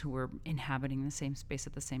primos who were inhabiting the same space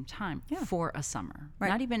at the same time for a summer, Right.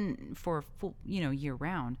 not even for full, year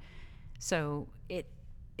round. So it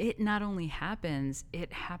not only happens,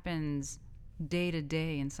 it happens day to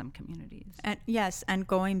day in some communities. And yes, and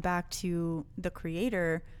going back to the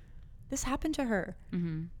creator, this happened to her.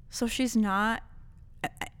 Mm-hmm. So she's not,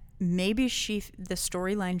 maybe the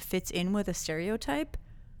storyline fits in with a stereotype.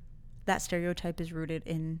 That stereotype is rooted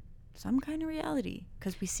in some kind of reality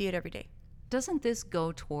because we see it every day. Doesn't this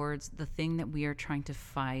go towards the thing that we are trying to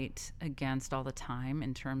fight against all the time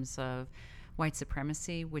in terms of white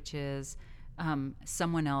supremacy, which is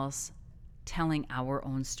someone else telling our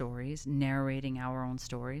own stories, narrating our own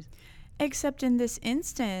stories? Except in this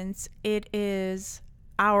instance, it is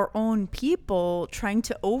our own people trying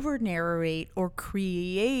to over narrate or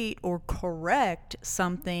create or correct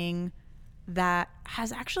something that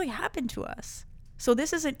has actually happened to us. So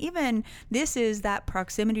this is that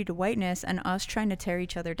proximity to whiteness and us trying to tear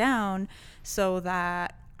each other down so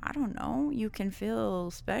that, I don't know, you can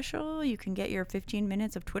feel special, you can get your 15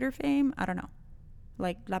 minutes of Twitter fame. I don't know.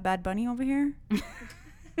 Like La Bad Bunny over here.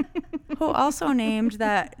 Who also named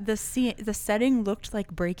that the setting looked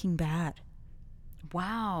like Breaking Bad.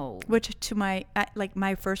 Wow. Which to my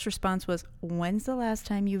first response was, when's the last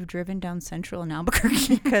time you've driven down Central in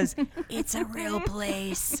Albuquerque? Because it's a real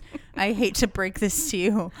place. I hate to break this to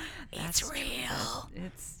you. It's real.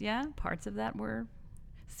 It's, parts of that were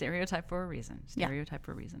stereotype for a reason.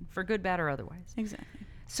 For good, bad, or otherwise. Exactly.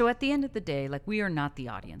 So at the end of the day, like, we are not the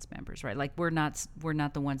audience members, right? Like, we're not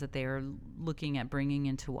the ones that they are looking at bringing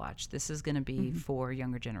in to watch. This is going to be for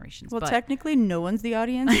younger generations. Well, but technically, no one's the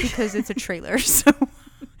audience because it's a trailer. So,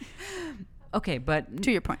 okay, but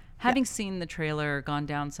to your point, having seen the trailer, gone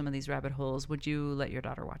down some of these rabbit holes, would you let your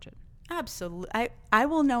daughter watch it? absolutely. I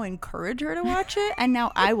will now encourage her to watch it, and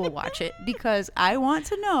now I will watch it because I want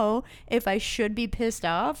to know if I should be pissed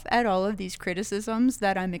off at all of these criticisms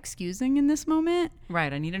that I'm excusing in this moment.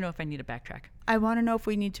 Right. I need to know if I need to backtrack. I want to know if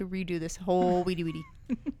we need to redo this whole weedy weedy.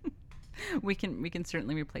 We can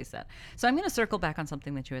certainly replace that. So I'm going to circle back on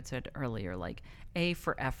something that you had said earlier, like A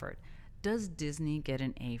for effort. Does Disney get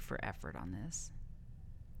an A for effort on this?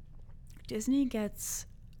 Disney gets,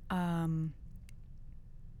 I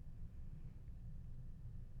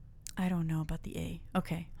don't know about the A.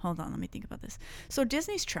 Okay, hold on. Let me think about this. So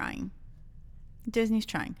Disney's trying.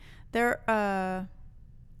 Are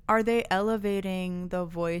they elevating the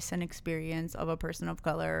voice and experience of a person of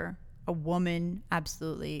color, a woman?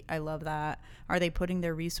 Absolutely. I love that. Are they putting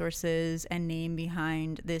their resources and name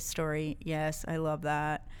behind this story? Yes, I love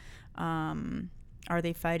that. Are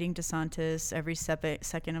they fighting DeSantis every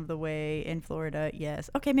second of the way in Florida? Yes.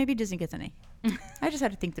 Okay, maybe Disney gets an A. I just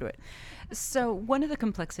had to think through it. So one of the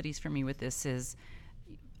complexities for me with this is,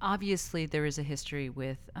 obviously there is a history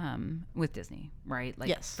with Disney, right? Like,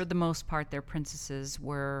 yes. For the most part, their princesses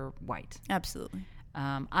were white. Absolutely.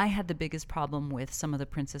 I had the biggest problem with some of the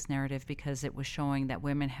princess narrative because it was showing that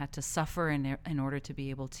women had to suffer in order to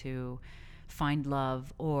be able to find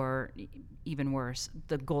love, or even worse,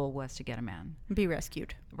 the goal was to get a man. Be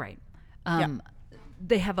rescued. Right. Yeah.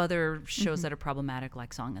 they have other shows that are problematic,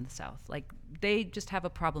 like Song in the South. Like, they just have a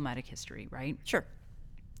problematic history, right? Sure.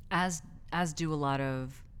 As do a lot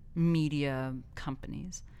of media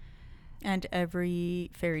companies. And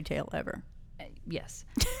every fairy tale ever. Yes.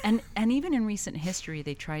 and even in recent history,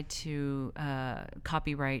 they tried to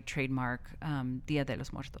copyright, trademark Dia de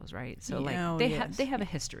los Muertos, right? So they have a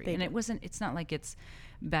history. It's not like it's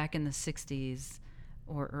back in the 60s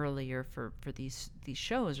or earlier for these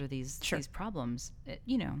shows or these problems.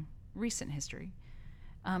 Recent history.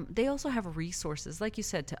 They also have resources, like you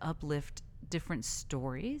said, to uplift different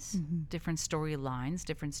stories, different storylines,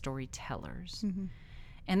 different storytellers.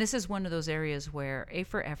 And this is one of those areas where A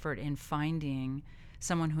for effort in finding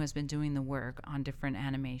someone who has been doing the work on different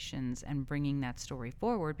animations and bringing that story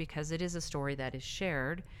forward, because it is a story that is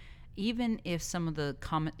shared, even if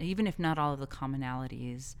not all of the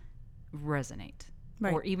commonalities resonate,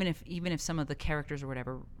 right. Or even if some of the characters or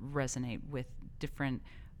whatever resonate with different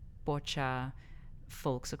Pocha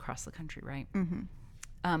folks across the country, right?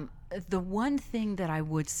 The one thing that I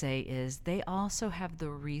would say is they also have the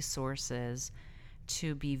resources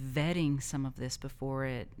to be vetting some of this before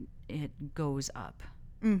it goes up.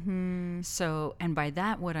 So, and by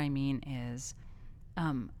that, what I mean is,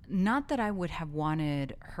 not that I would have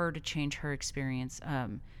wanted her to change her experience,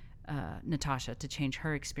 Natasha, to change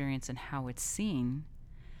her experience and how it's seen.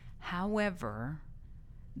 However,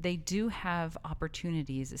 they do have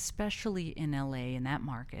opportunities, especially in LA, in that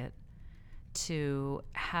market, to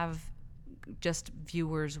have just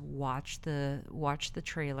viewers watch the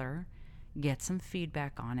trailer, get some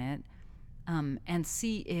feedback on it, and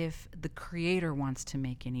see if the creator wants to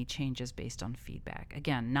make any changes based on feedback.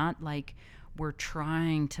 Again, not like we're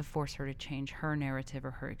trying to force her to change her narrative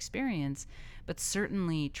or her experience, but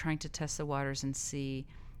certainly trying to test the waters and see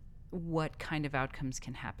what kind of outcomes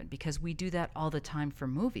can happen, because we do that all the time for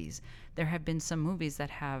movies. There have been some movies that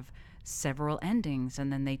have several endings,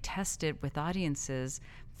 and then they test it with audiences,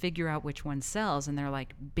 figure out which one sells, and they're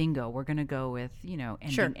like, bingo, we're going to go with,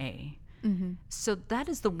 ending A. So that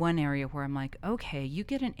is the one area where I'm like, okay, you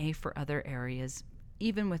get an A for other areas,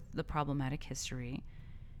 even with the problematic history.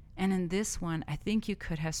 And in this one, I think you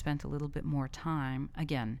could have spent a little bit more time,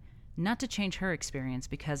 again, not to change her experience,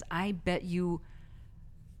 because I bet you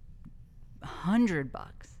 $100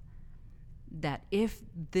 that if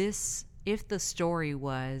the story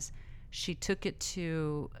was she took it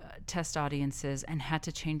to test audiences and had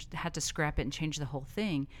to scrap it and change the whole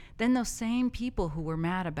thing, then those same people who were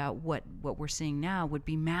mad about what we're seeing now would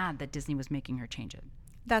be mad that Disney was making her change it.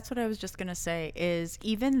 That's what I was just going to say, is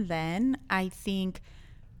even then, I think,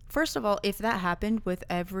 first of all, if that happened with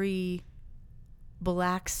every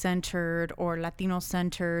Black-centered or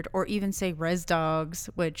Latino-centered, or even say Res Dogs,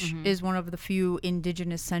 which is one of the few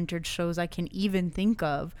Indigenous-centered shows I can even think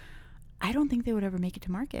of, I don't think they would ever make it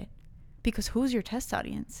to market. Because who's your test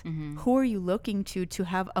audience? Who are you looking to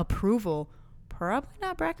have approval? Probably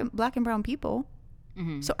not black and brown people.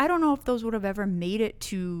 So I don't know if those would have ever made it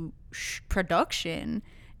to production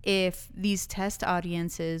if these test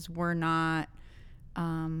audiences were not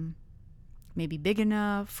maybe big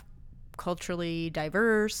enough, culturally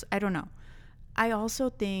diverse. I don't know. I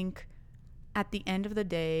also think at the end of the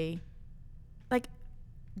day, like,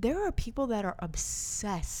 there are people that are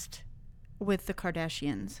obsessed with the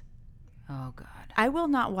Kardashians. Oh, God. I will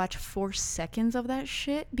not watch 4 seconds of that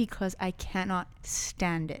shit because I cannot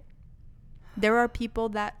stand it. There are people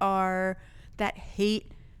that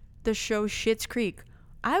hate the show Schitt's Creek.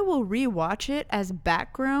 I will rewatch it as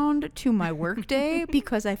background to my workday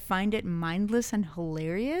because I find it mindless and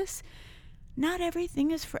hilarious. Not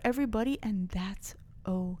everything is for everybody, and that's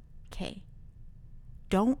okay.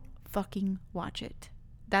 Don't fucking watch it.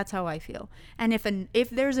 That's how I feel. And if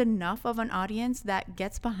there's enough of an audience that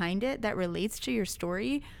gets behind it, that relates to your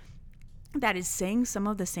story, that is saying some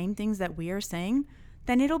of the same things that we are saying,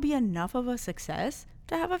 then it'll be enough of a success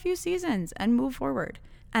to have a few seasons and move forward.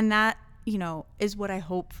 And that, is what I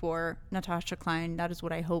hope for Natasha Klein. That is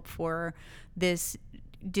what I hope for this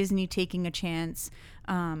Disney taking a chance.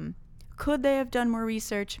 Could they have done more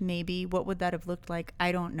research? Maybe. What would that have looked like?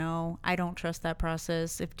 I don't know. I don't trust that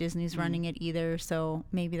process if Disney's running it either. So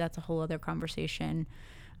maybe that's a whole other conversation.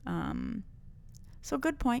 So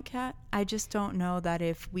good point, Kat. I just don't know that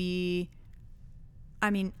if look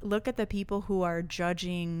at the people who are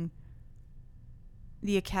judging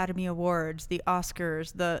the Academy Awards, the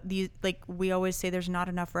Oscars, like we always say there's not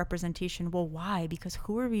enough representation. Well, why? Because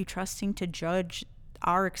who are we trusting to judge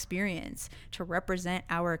our experience, to represent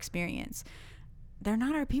our experience? They're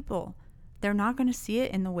not our people. They're not going to see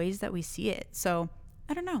it in the ways that we see it. So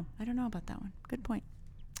I don't know about that one. Good point.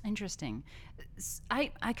 Interesting. I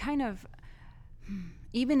kind of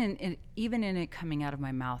even in it coming out of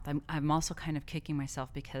my mouth, I'm also kind of kicking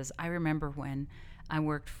myself because I remember when I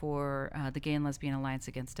worked for the Gay and Lesbian Alliance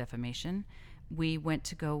Against Defamation, we went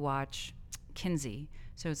to go watch Kinsey.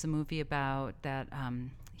 So it's a movie about that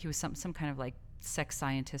he was some kind of like sex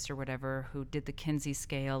scientist or whatever who did the Kinsey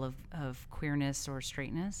scale of queerness or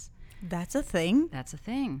straightness. That's a thing? That's a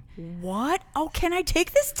thing. What? Oh, can I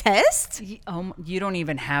take this test? You don't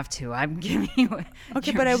even have to. I'm giving you.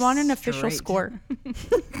 Okay, but I want an official score.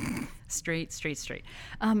 Straight.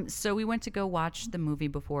 So we went to go watch the movie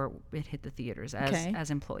before it hit the theaters as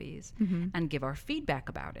employees and give our feedback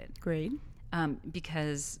about it. Great.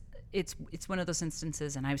 Because it's one of those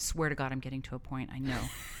instances, and I swear to God, I'm getting to a point. I know.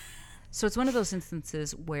 So it's one of those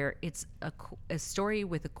instances where it's a story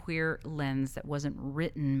with a queer lens that wasn't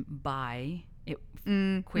written by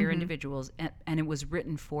queer individuals, and it was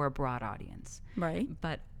written for a broad audience. Right.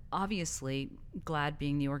 But obviously, GLAAD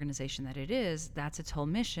being the organization that it is, that's its whole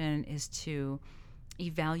mission, is to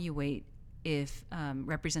evaluate if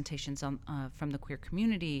representations from the queer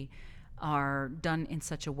community are done in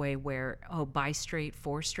such a way where, by straight,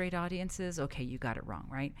 for straight audiences, okay, you got it wrong,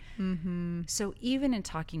 right? Mm-hmm. So even in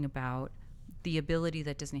talking about the ability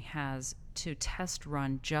that Disney has to test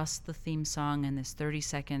run just the theme song and this 30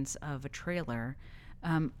 seconds of a trailer,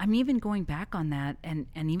 I'm even going back on that and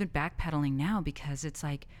even backpedaling now, because it's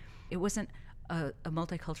like, it wasn't a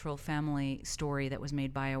multicultural family story that was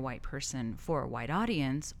made by a white person for a white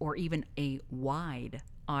audience, or even a wide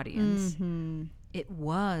audience. Mm-hmm. It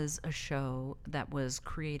was a show that was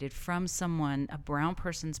created from a brown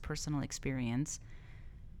person's personal experience.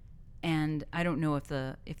 And I don't know if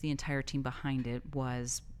the entire team behind it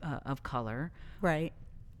was of color. Right.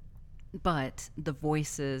 But the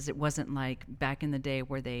voices, it wasn't like back in the day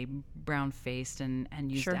where they brown-faced and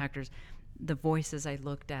used actors. The voices I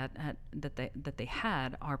looked at that they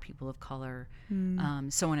had are people of color,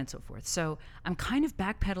 so on and so forth. So I'm kind of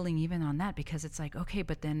backpedaling even on that, because it's like, okay,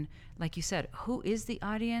 but then, like you said, who is the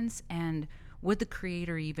audience, and would the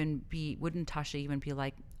creator wouldn't Tasha even be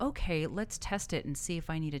like, okay, let's test it and see if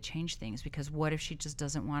I need to change things, because what if she just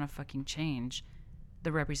doesn't want to fucking change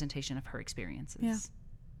the representation of her experiences? Yeah.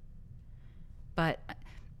 But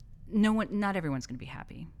not everyone's going to be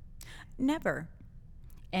happy. Never.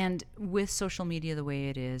 And with social media the way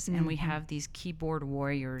it is, and we have these keyboard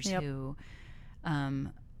warriors who,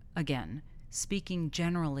 again, speaking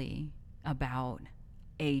generally about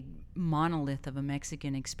a monolith of a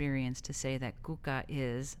Mexican experience, to say that cuca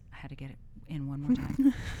is, I had to get it in one more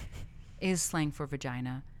time, is slang for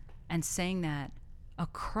vagina, and saying that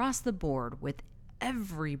across the board with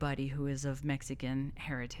everybody who is of Mexican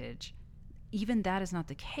heritage, even that is not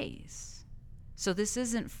the case. So this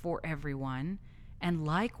isn't for everyone. And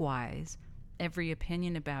likewise, every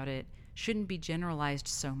opinion about it shouldn't be generalized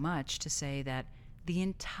so much to say that the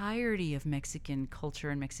entirety of Mexican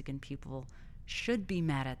culture and Mexican people should be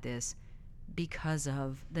mad at this because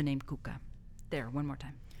of the name cuca. There, one more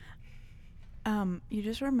time. You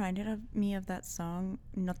just reminded me of that song,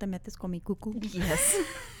 No te metes con mi cucu. Yes.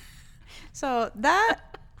 So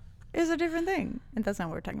that is a different thing. And that's not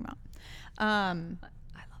what we're talking about. I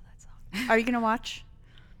love that song. Are you going to watch?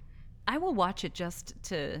 I will watch it just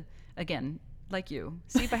to, again, like you,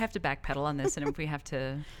 see if I have to backpedal on this, and if we have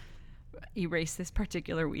to erase this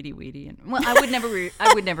particular Wiri Wiri. And well, I would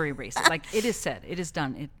never erase it. Like, it is said, it is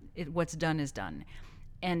done. What's done is done.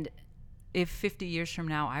 And if 50 years from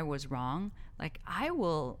now I was wrong, like, I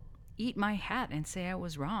will eat my hat and say I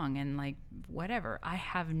was wrong, and like, whatever. I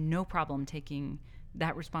have no problem taking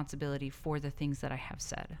that responsibility for the things that I have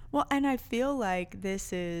said. Well, and I feel like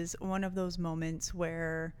this is one of those moments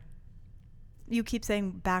where you keep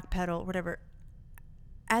saying backpedal, whatever.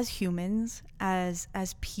 As humans, as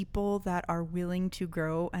people that are willing to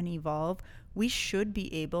grow and evolve, we should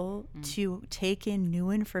be able to take in new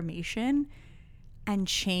information and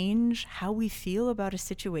change how we feel about a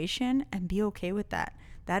situation and be okay with that.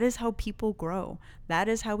 That is how people grow. That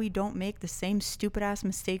is how we don't make the same stupid ass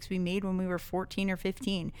mistakes we made when we were 14 or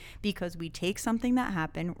 15, because we take something that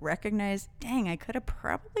happened, recognize, dang, I could have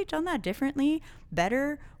probably done that differently,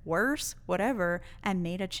 better, worse, whatever, and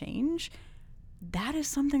made a change. That is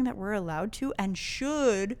something that we're allowed to and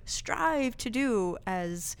should strive to do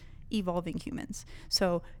as evolving humans.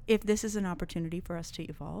 So if this is an opportunity for us to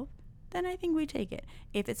evolve, then I think we take it.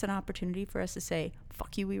 If it's an opportunity for us to say,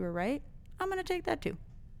 fuck you, we were right, I'm going to take that too.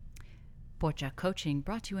 Pocha Coaching,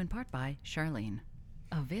 brought to you in part by Charlene.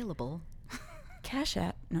 Available. Cash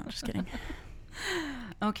App. No, just kidding.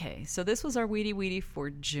 Okay, so this was our Wiri Wiri for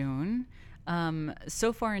June.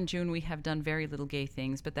 So far in June, we have done very little gay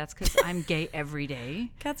things, but that's because I'm gay every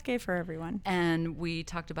day. Cat's gay for everyone. And we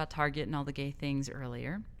talked about Target and all the gay things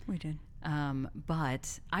earlier. We did.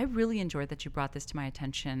 But I really enjoyed that you brought this to my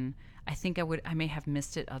attention. I think I may have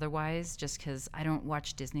missed it otherwise just because I don't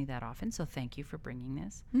watch Disney that often. So thank you for bringing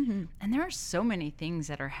this. Mm-hmm. And there are so many things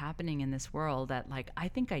that are happening in this world that, like, I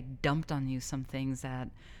think I dumped on you some things that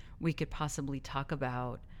we could possibly talk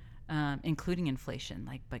about, including inflation.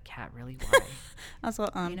 Like, but Kat, really, why? Also,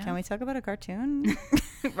 You know? can we talk about a cartoon?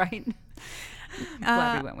 Right?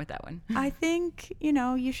 Glad we went with that one. I think,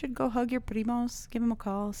 you should go hug your primos, give them a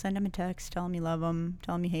call, send them a text, tell them you love them,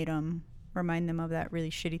 tell them you hate them, remind them of that really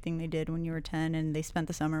shitty thing they did when you were 10 and they spent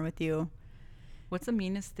the summer with you. What's the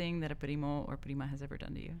meanest thing that a primo or prima has ever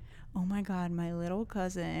done to you? Oh my God, my little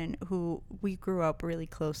cousin, who we grew up really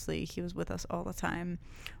closely, he was with us all the time,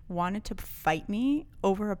 wanted to fight me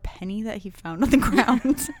over a penny that he found on the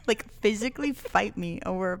ground. Like, physically fight me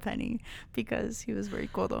over a penny because he was very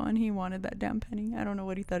cold and he wanted that damn penny. I don't know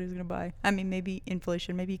what he thought he was going to buy. I mean, maybe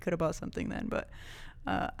inflation, maybe he could have bought something then, but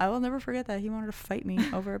I will never forget that. He wanted to fight me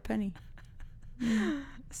over a penny.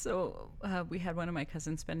 So we had one of my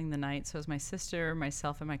cousins spending the night. So it was my sister,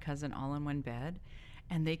 myself, and my cousin all in one bed.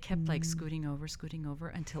 And they kept like scooting over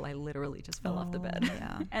until I literally just fell off the bed.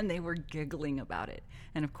 Yeah. And they were giggling about it.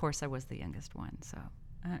 And of course, I was the youngest one. So,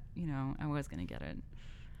 I was going to get it.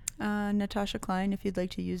 Natasha Klein, if you'd like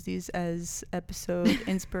to use these as episode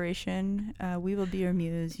inspiration, we will be your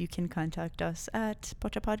muse. You can contact us at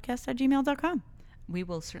pochapodcast@gmail.com. We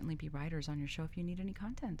will certainly be writers on your show if you need any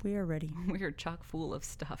content. We are ready. We are chock full of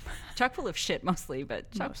stuff. Chock full of shit mostly, but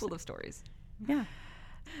chock full of stories. Yeah.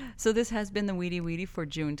 So this has been the Wiri Wiri for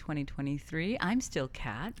June 2023. I'm still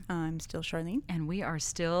Kat. I'm still Charlene. And we are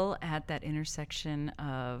still at that intersection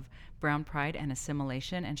of brown pride and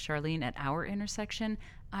assimilation. And Charlene, at our intersection,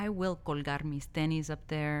 I will colgar mis tenis up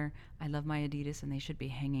there. I love my Adidas, and they should be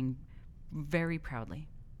hanging very proudly.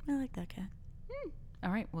 I like that, Kat. All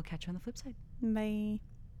right, we'll catch you on the flip side. Bye.